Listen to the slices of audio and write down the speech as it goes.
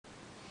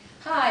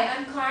Hi,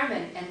 I'm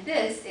Carmen, and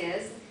this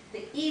is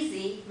the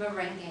easy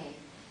merengue.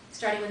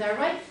 Starting with our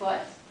right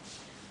foot,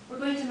 we're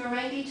going to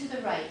merengue to the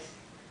right.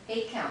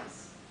 8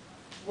 counts.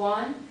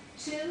 1,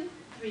 2,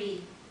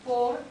 3,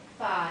 4,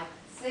 5,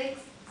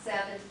 6,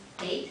 7,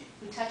 8.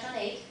 We touch on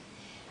 8.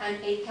 And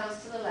 8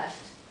 counts to the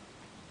left.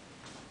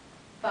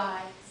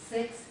 5,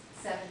 6,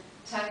 7,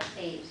 touch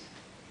 8.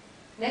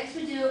 Next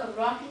we do a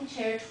rocking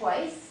chair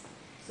twice.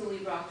 So we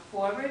rock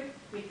forward,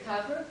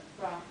 recover,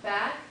 rock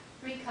back,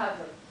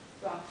 recover.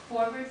 Rock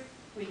forward,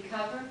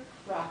 recover,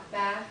 rock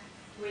back,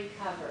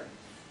 recover.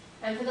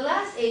 And for the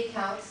last 8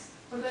 counts,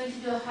 we're going to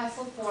do a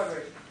hustle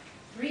forward.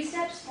 3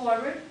 steps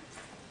forward,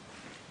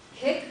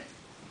 kick,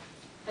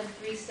 and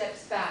 3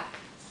 steps back,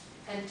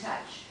 and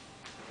touch.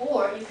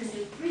 Or you can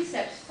do 3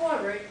 steps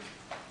forward,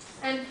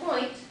 and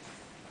point,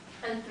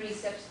 and 3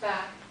 steps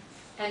back,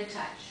 and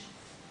touch.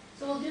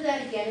 So we'll do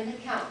that again in the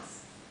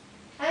counts.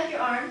 Add your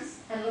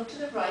arms and look to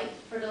the right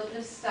for a little bit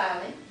of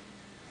styling.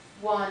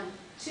 1,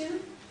 2,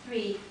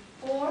 3,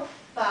 4,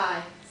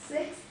 5,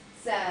 6,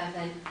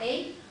 7,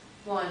 8.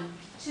 1,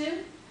 2,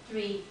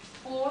 3,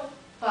 4,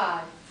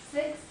 5,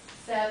 6,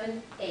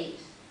 7, 8.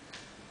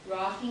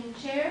 Rocking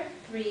chair,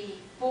 3,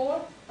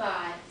 4,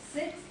 5,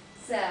 6,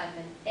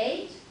 7,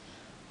 8.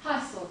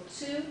 Hustle,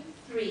 2,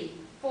 3,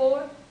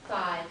 4,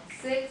 5,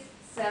 6,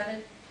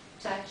 7,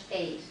 touch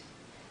 8.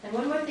 And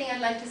one more thing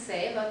I'd like to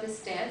say about this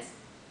dance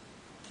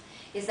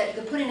is that you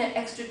can put in an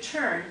extra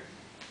turn.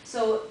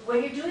 So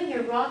when you're doing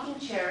your rocking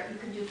chair, you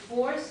can do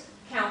 4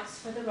 counts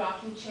for the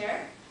rocking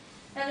chair,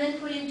 and then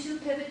put in 2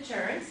 pivot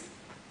turns,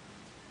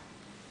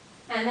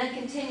 and then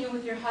continue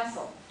with your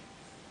hustle.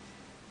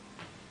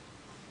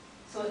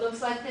 So it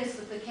looks like this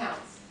with the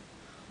counts.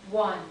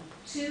 1,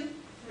 2,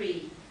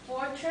 3,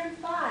 4, turn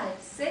 5,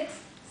 6,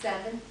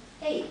 7,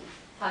 8.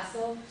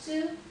 Hustle,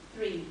 2,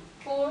 3,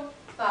 4,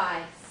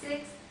 5,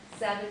 6,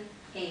 7,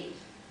 8.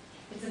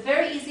 It's a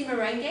very easy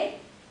merengue,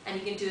 and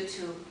you can do it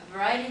to a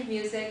variety of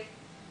music.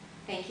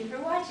 Thank you for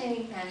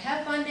watching, and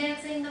have fun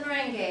dancing the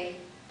merengue.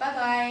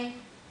 Bye-bye.